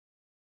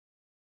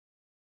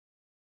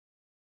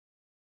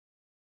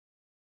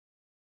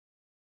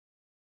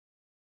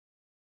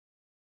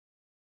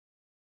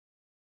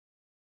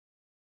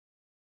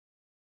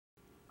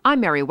I'm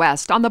Mary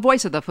West on the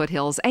Voice of the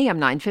Foothills, AM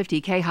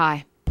 950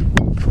 KAHI.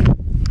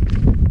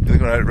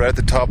 Right at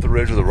the top of the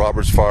ridge where the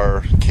Roberts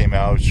fire came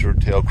out,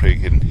 Shorttail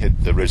Creek, and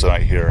hit the ridge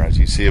right here. As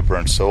you see, it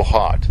burned so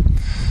hot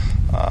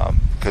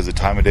because the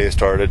time of day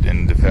started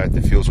and the fact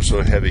the fuels were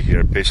so heavy here,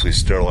 it basically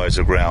sterilized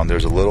the ground.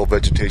 There's a little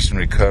vegetation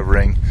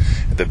recovering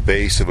at the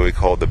base of what we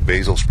call the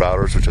basal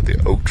sprouters, which are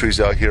the oak trees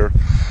out here,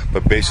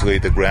 but basically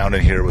the ground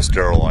in here was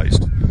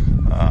sterilized.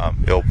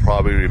 It'll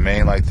probably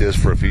remain like this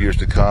for a few years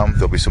to come.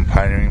 There'll be some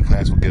pioneering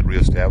plants will get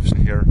reestablished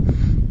in here,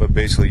 but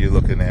basically you're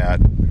looking at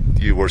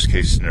the worst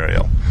case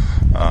scenario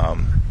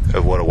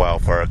of what a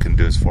wildfire can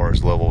do as far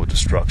as level of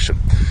destruction.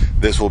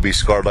 This will be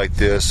scarred like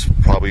this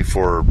probably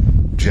for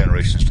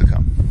generations to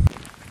come.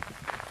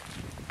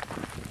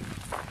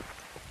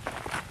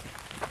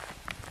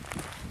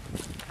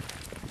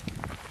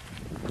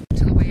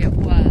 To the way it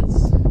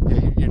was.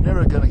 Yeah, you're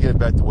never going to get it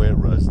back the way it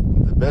was.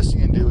 The best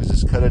you can do is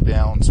just cut it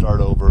down, start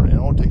over, and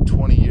it'll take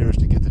 20 years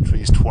to get the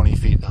trees 20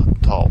 feet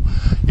tall.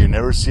 You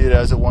never see it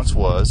as it once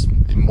was.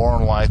 More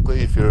than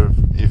likely, if you're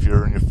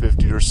in your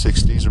 50s or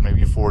 60s or maybe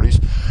your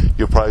 40s,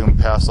 you'll probably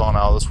pass on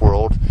out of this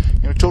world.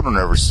 Your children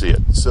never see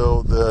it.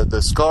 So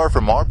the scar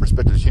from our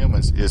perspective as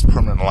humans is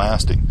permanent and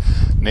lasting.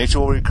 Nature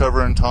will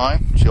recover in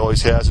time. She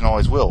always has and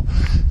always will.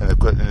 And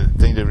the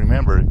thing to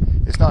remember,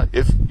 it's not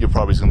if your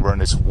property's going to burn,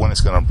 it's when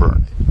it's going to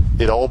burn.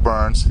 It all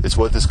burns. It's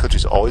what this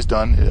country's always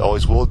done. It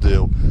always will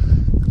do.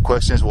 The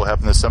question is, will it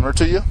happen this summer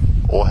to you,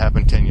 or will it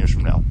happen 10 years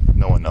from now?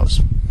 No one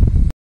knows.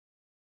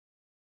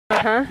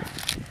 Uh-huh.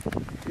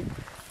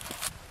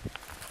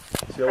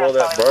 See how well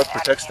that bark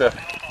protects the...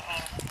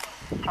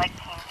 Strike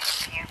team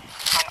BTU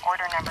on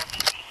order number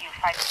BTU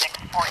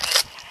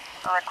 5648.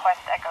 A request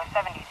echo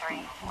 73.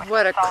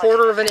 What, a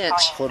quarter of an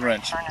inch? Quarter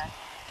inch.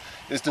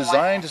 It's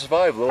designed to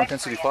survive low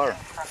intensity fire.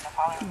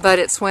 But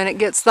it's when it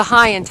gets the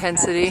high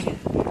intensity.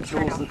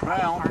 Kills the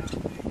crown.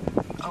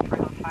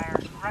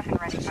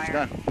 It's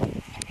done.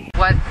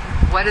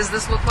 What does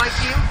this look like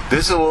to you?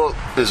 This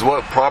is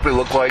what property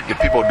look like if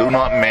people do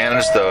not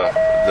manage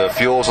the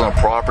fuels on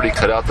the property,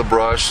 cut out the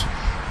brush,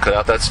 cut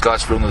out that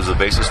Scotch broom, those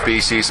invasive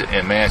species,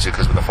 and manage it.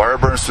 Because when the fire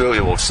burns through,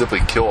 it will simply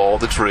kill all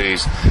the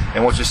trees.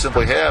 And what you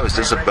simply have is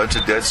just a bunch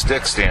of dead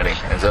sticks standing.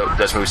 And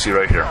that's what we see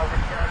right here.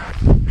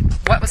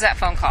 What was that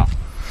phone call?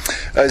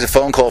 That was a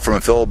phone call from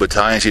a fellow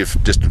battalion chief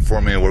just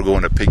informed me we're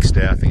going to peak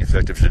staffing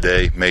effective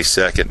today, May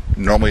 2nd.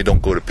 Normally you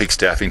don't go to peak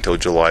staffing until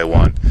July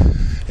 1.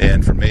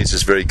 And for me, it's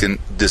just very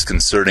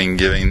disconcerting,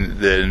 given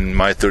that in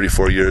my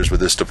 34 years with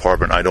this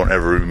department, I don't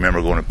ever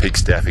remember going to peak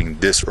staffing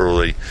this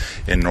early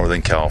in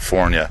Northern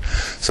California.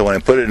 So when I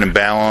put it in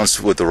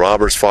balance with the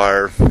Roberts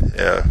fire,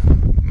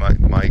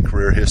 my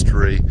career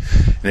history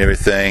and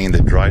everything,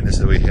 the dryness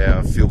that we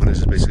have, fuel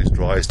conditions basically as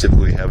dry as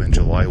typically we have in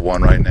July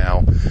 1 right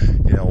now.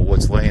 You know,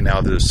 what's laying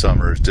out this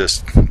summer is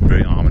just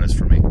very ominous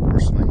for me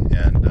personally.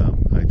 And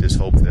I just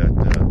hope that,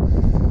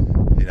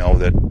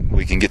 that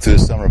we can get through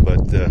this summer,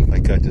 but my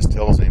gut just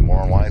tells me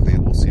more than likely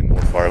we'll see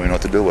more fire we know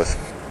what to do with.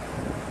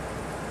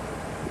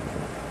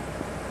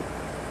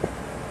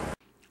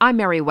 I'm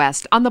Mary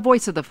West on the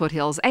Voice of the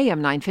Foothills,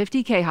 AM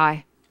 950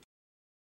 KAHI.